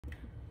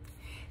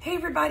Hey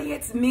everybody,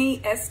 it's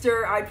me,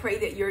 Esther. I pray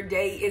that your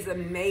day is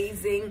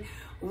amazing.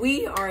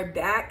 We are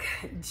back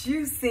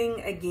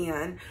juicing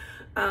again.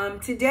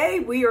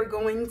 Today we are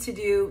going to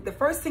do, the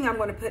first thing I'm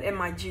going to put in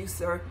my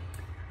juicer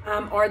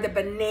are the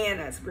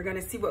bananas. We're going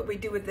to see what we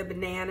do with the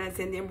bananas,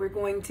 and then we're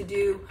going to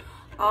do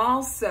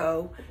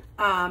also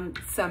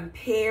some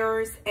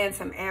pears and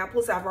some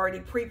apples. I've already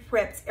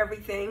pre-prepped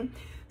everything.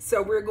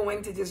 So we're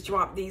going to just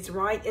drop these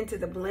right into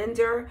the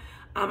blender.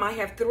 I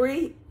have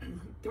three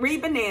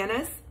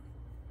bananas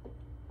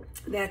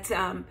that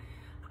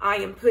I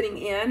am putting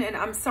in, and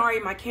I'm sorry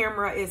my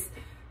camera is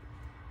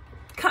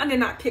kind of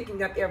not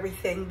picking up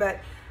everything,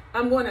 but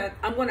I'm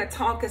gonna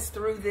talk us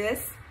through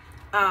this,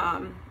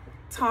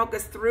 talk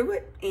us through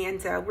it,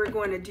 and we're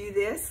going to do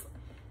this.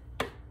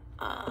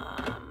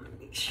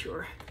 Make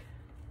sure.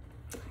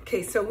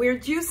 Okay, so we're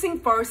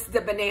juicing first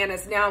the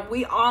bananas. Now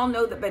we all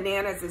know that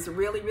bananas is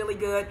really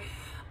good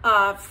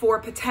for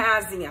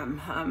potassium.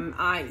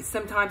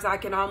 Sometimes I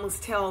can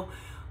almost tell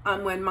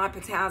when my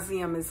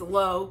potassium is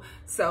low.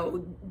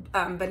 So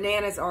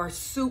bananas are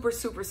super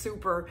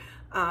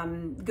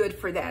good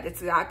for that.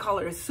 I call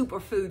it a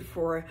superfood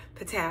for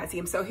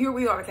potassium. So here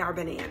we are with our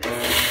bananas.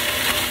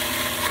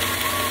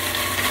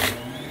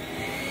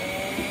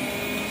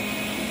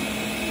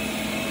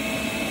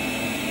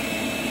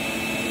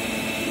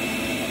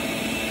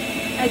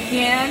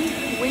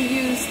 Again, we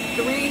use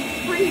three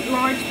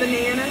large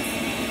bananas.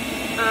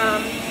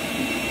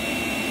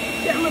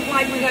 Doesn't look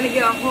like we're gonna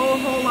get a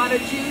whole lot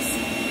of juice.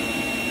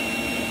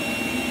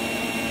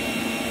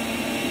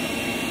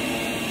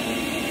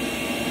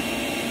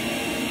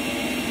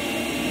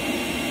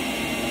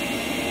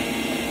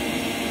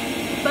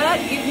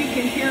 But if you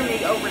can hear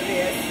me over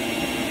this,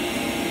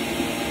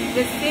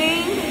 the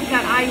thing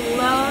that I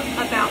love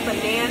about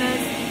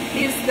bananas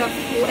is the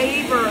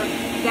flavor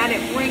that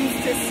it brings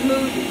to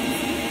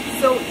smoothies.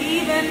 So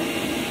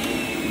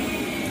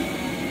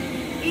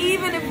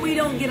even if we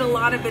don't get a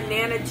lot of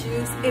banana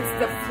juice, it's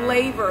the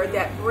flavor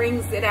that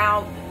brings it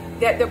out,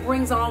 that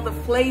brings all the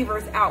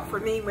flavors out for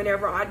me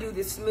whenever I do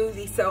the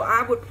smoothie. So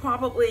I would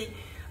probably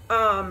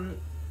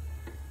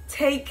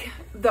take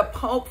the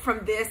pulp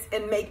from this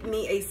and make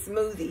me a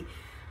smoothie.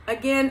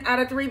 Again, out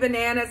of 3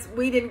 bananas,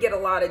 we didn't get a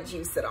lot of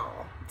juice at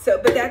all. So,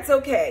 but that's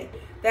okay.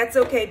 That's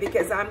okay,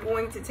 because I'm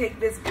going to take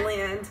this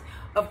blend,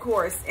 of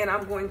course, and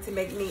I'm going to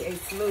make me a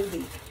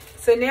smoothie.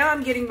 So now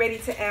I'm getting ready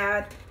to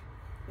add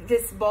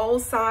this bowl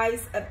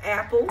size of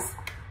apples.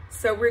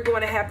 So we're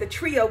going to have the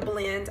trio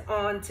blend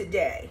on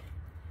today.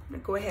 I'm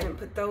gonna go ahead and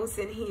put those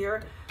in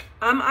here.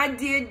 I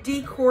did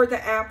decore the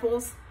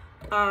apples.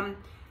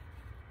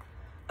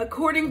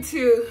 According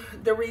to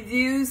the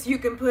reviews, you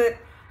can put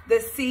the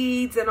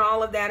seeds and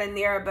all of that in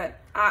there, but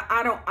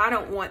I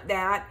don't want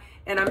that.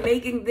 And I'm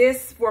making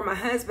this for my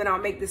husband. I'll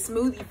make the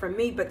smoothie for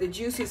me, but the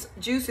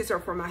juices are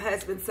for my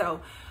husband.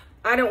 So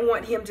I don't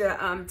want him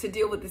to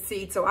deal with the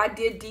seeds. So I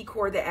did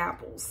decore the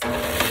apples.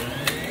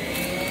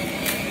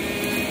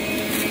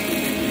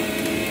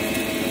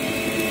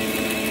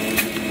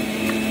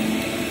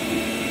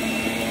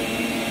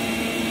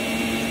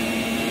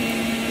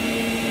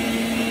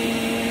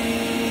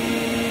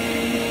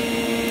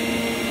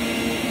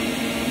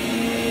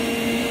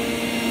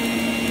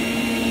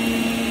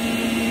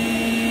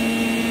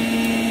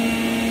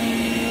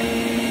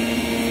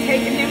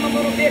 Taking them a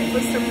little bit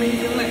for some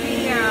reason. Let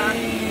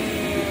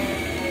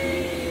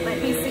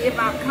me see if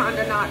I've kind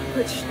of not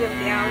pushed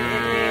them down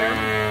in there.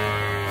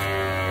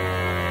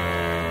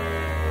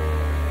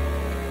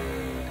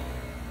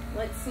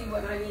 Let's see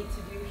what I need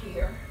to do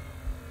here.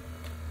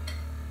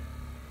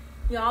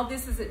 Y'all,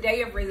 this is a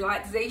day of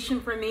relaxation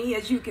for me.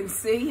 As you can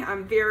see,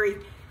 I'm very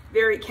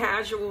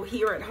casual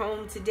here at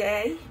home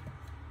today.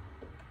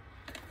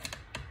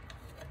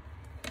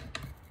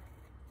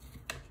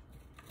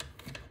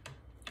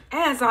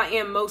 As I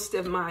am most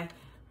of my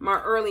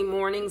early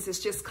mornings. It's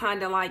just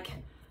kind of like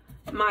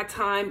my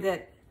time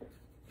that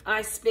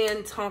I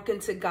spend talking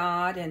to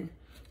God and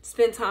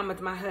spend time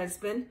with my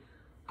husband.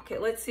 Okay,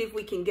 let's see if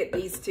we can get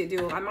these to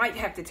do. I might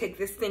have to take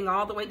this thing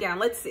all the way down.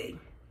 Let's see.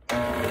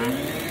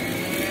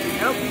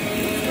 Nope,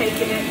 he's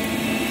taking it.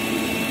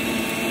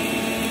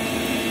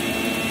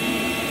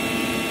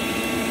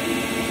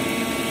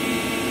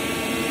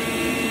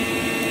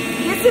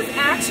 This is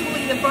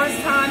actually the first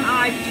time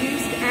I've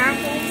juiced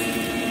apples.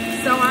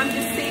 So I'm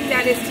just seeing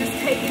that it's just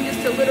taking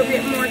just a little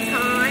bit more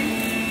time.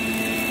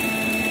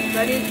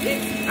 But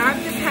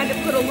I've just had to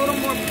put a little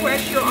more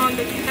pressure on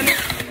the camera.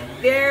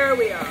 There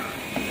we are.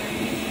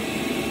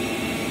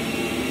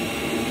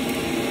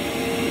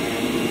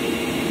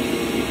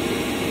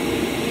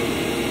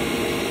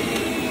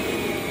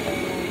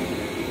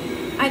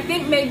 I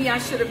think maybe I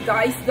should have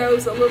diced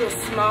those a little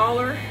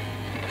smaller.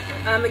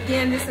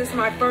 Again, this is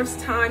my first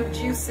time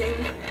juicing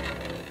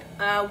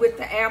with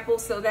the apple,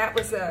 so that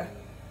was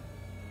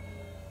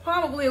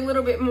probably a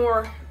little bit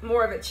more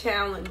of a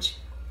challenge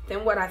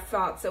than what I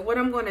thought. So what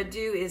I'm going to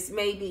do is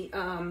maybe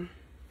I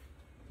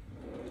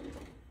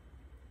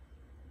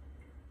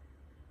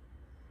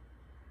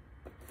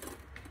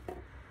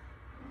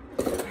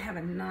have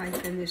a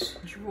knife in this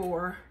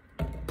drawer.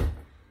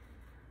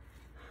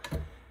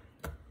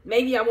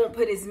 Maybe I won't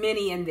put as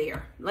many in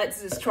there.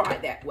 Let's just try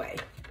it that way.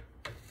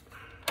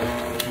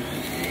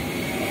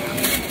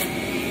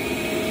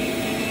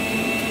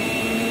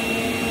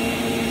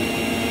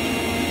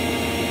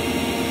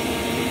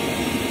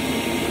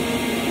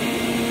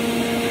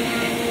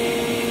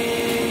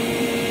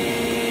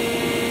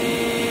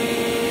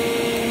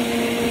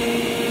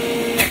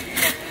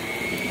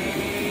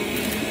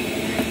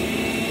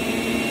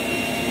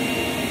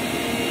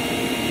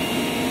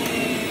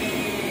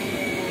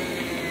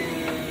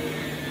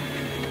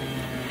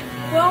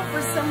 Well,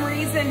 for some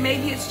reason,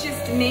 maybe it's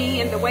just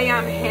me and the way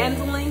I'm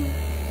handling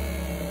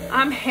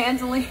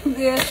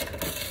this,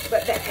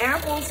 but the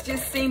apples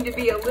just seem to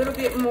be a little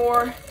bit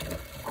more,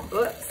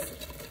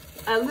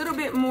 a little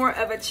bit more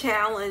of a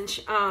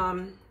challenge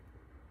to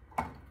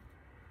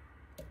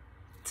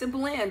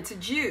blend, to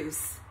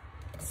juice.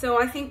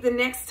 So I think the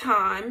next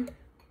time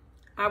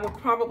I will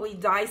probably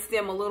dice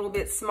them a little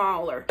bit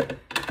smaller.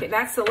 Okay,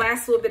 that's the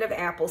last little bit of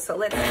apple, so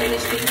let's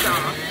finish these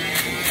off.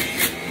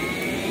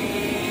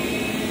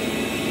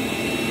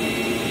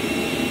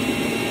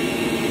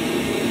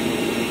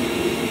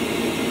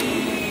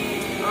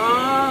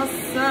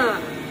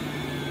 Awesome.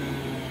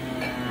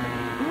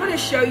 I want to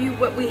show you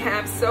what we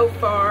have so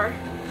far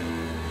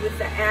with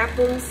the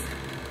apples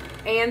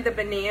and the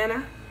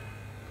banana.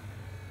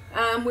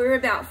 We're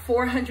about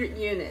 400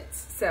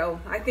 units, so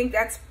I think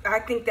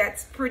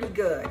that's pretty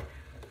good.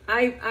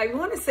 I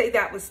want to say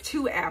that was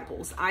 2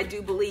 apples, I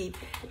do believe.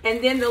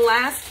 And then the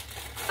last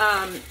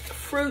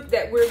fruit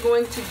that we're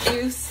going to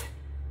juice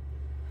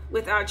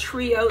with our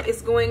trio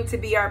is going to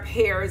be our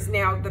pears.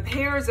 Now, the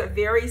pears are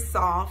very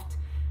soft.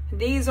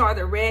 These are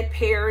the red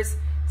pears,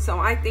 so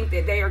I think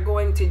that they are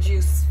going to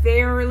juice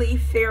fairly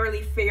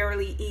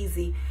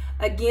easy.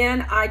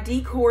 Again, I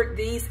decored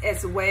these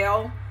as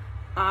well.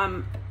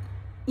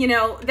 You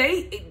know,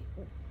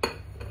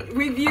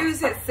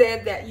 reviews have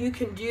said that you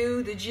can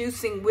do the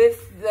juicing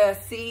with the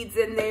seeds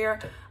in there.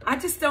 I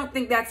just don't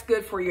think that's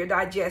good for your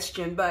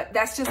digestion, but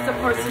that's just a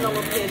personal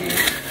opinion.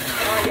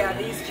 Oh yeah,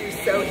 these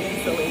juice so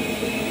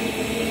easily.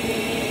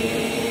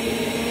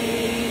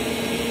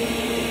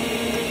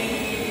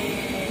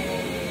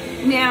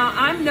 Now,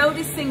 I'm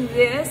noticing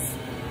this.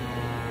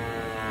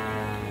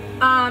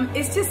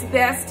 It's just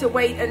best to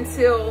wait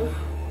until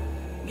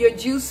your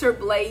juicer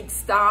blade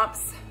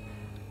stops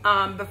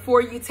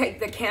before you take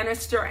the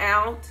canister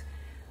out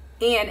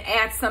and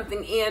add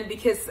something in,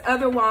 because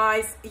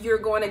otherwise you're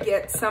going to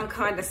get some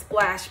kind of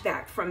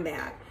splashback from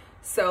that.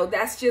 So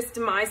that's just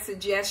my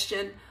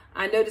suggestion.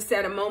 I noticed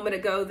that a moment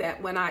ago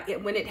that when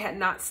it had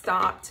not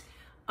stopped,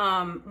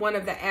 one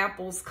of the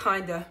apples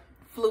kind of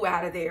flew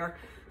out of there.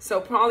 So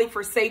probably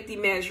for safety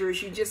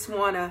measures, you just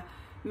want to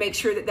make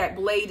sure that that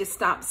blade has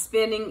stopped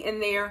spinning in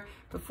there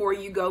before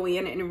you go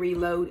in and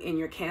reload in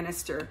your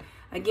canister.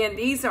 Again,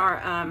 these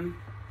are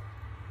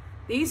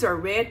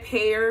red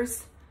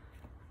pears,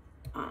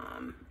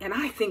 and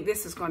I think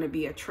this is going to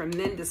be a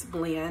tremendous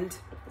blend.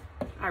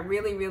 I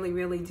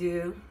really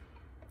do.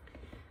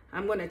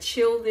 I'm going to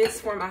chill this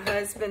for my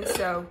husband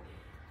so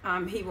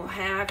he will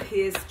have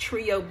his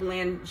trio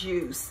blend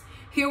juice.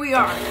 Here we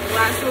are, the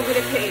last little bit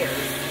of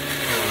pears.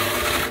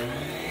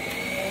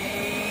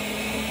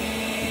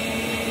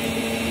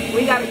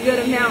 We got a good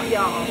amount,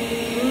 y'all.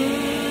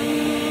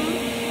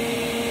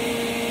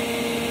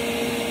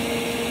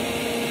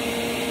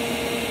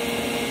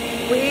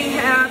 We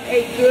have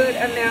a good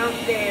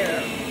amount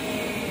there.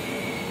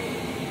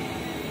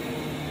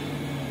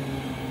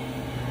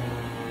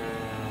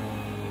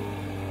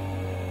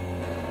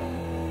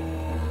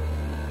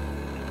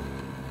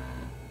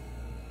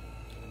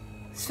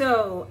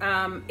 So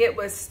it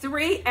was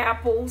 3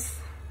 apples,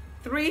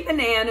 3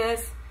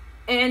 bananas,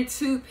 and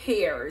 2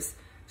 pears.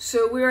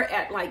 So we're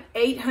at like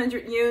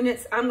 800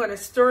 units. I'm going to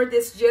stir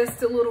this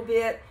just a little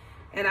bit,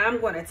 and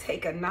I'm going to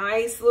take a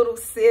nice little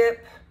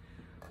sip.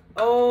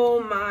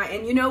 Oh my,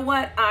 and you know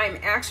what? I'm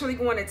actually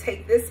going to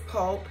take this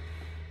pulp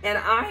and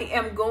I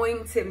am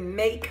going to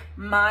make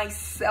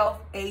myself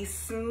a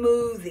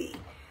smoothie.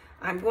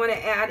 I'm going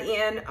to add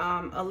in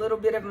a little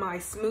bit of my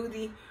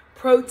smoothie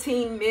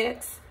protein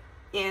mix,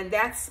 and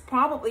that's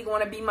probably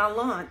going to be my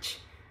lunch.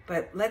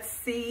 But let's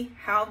see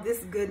how this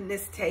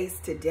goodness tastes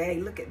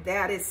today. Look at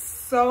that. It's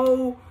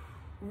so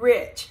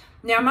rich.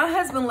 Now, my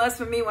husband loves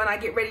for me when I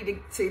get ready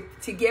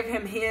to give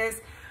him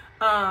his,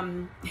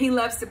 he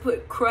loves to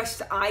put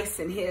crushed ice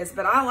in his,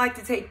 but I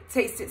like to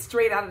taste it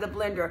straight out of the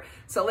blender.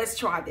 So let's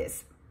try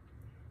this.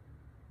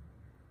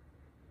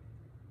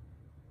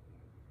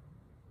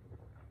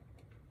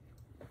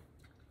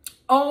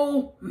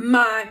 Oh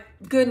my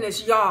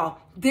goodness, y'all.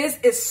 This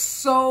is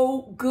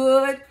so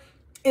good.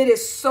 It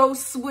is so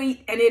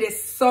sweet and it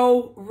is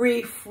so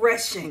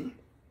refreshing.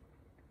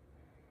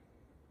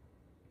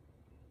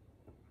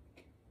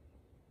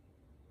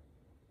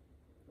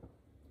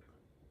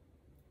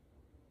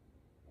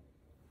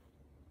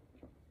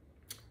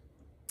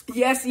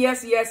 Yes,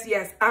 yes, yes,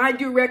 yes. I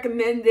do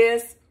recommend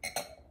this,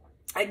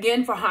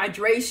 again, for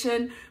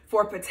hydration,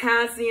 for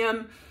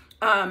potassium.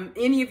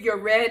 Any of your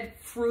red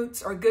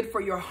fruits are good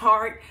for your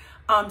heart.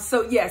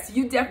 So yes,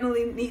 you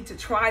definitely need to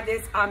try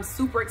this. I'm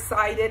super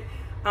excited.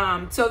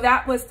 So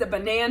that was the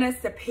bananas,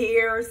 the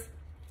pears,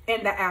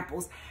 and the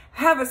apples.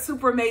 Have a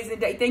super amazing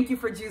day. Thank you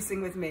for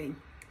juicing with me.